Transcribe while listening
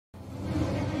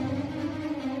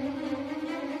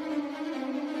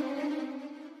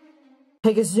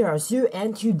Hey guys, it's you,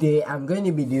 and today I'm going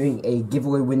to be doing a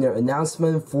giveaway winner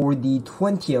announcement for the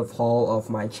 20th haul of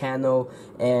my channel,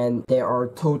 and there are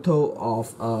total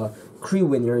of 3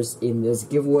 winners in this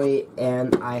giveaway,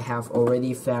 and I have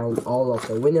already found all of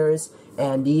the winners,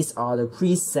 and these are the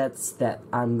 3 sets that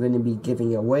I'm going to be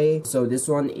giving away. So this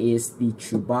one is the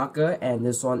Chewbacca, and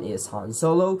this one is Han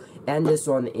Solo, and this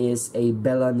one is a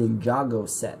Bella Ninjago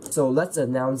set. So let's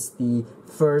announce the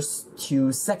first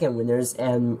 2 second winners,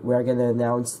 and we're gonna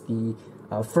announce the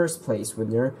first place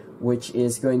winner, which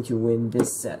is going to win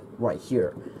this set right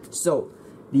here. So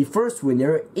the first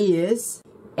winner is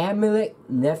Amalek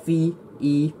Nefi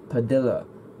E. Padilla.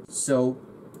 So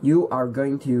you are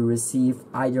going to receive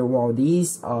either one of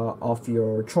these of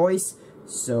your choice.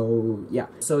 So yeah,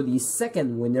 so the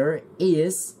second winner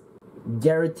is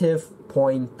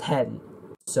Garretive.10.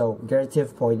 So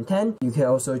Garretive.10, you can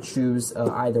also choose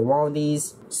either one of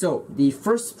these. So the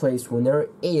first place winner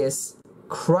is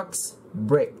Crux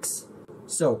Bricks.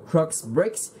 So Crux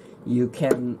Bricks, you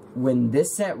can win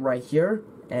this set right here.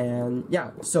 And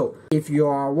yeah, so if you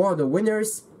are one of the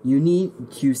winners, you need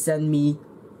to send me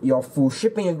your full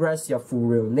shipping address, your full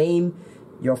real name,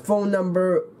 your phone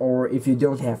number, or if you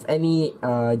don't have any,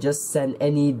 just send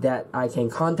any that I can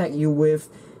contact you with.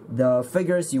 The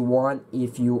figures you want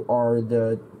if you are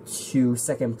the 2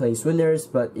 second place winners,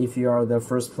 but if you are the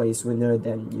first place winner,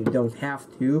 then you don't have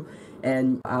to.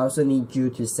 And I also need you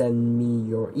to send me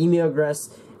your email address,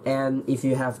 and if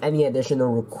you have any additional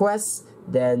requests,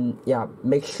 then yeah,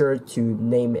 make sure to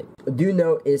name it. Do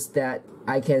note is that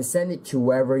I can send it to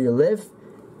wherever you live,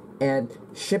 and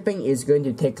shipping is going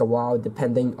to take a while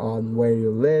depending on where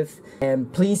you live.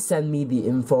 And please send me the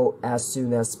info as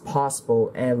soon as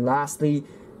possible. And lastly,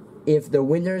 if the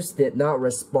winners did not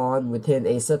respond within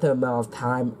a certain amount of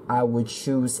time, I would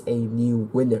choose a new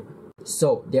winner.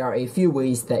 So there are a few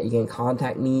ways that you can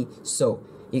contact me. So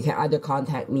you can either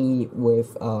contact me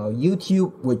with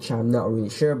YouTube, which I'm not really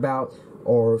sure about,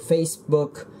 or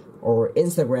Facebook, or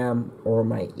Instagram, or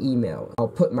my email. I'll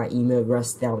put my email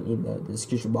address down in the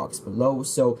description box below.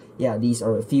 So yeah, these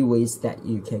are a few ways that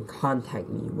you can contact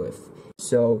me with.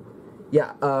 So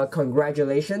yeah,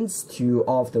 congratulations to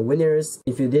all of the winners.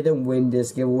 If you didn't win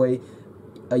this giveaway,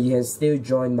 you can still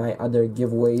join my other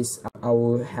giveaways. I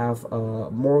will have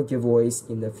more giveaways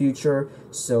in the future.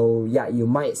 So yeah, you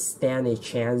might stand a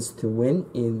chance to win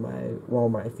in one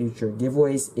of my future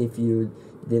giveaways if you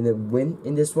didn't win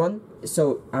in this one.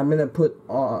 So I'm gonna put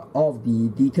all of the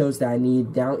details that I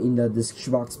need down in the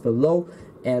description box below,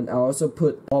 and I'll also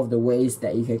put all of the ways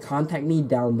that you can contact me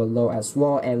down below as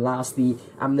well. And lastly,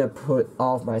 I'm gonna put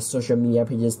all of my social media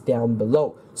pages down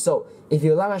below. So if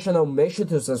you like my channel, make sure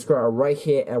to subscribe right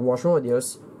here and watch more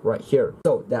videos right here.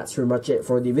 So that's pretty much it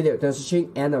for the video. Thanks for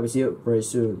watching, and I will see you very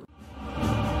soon.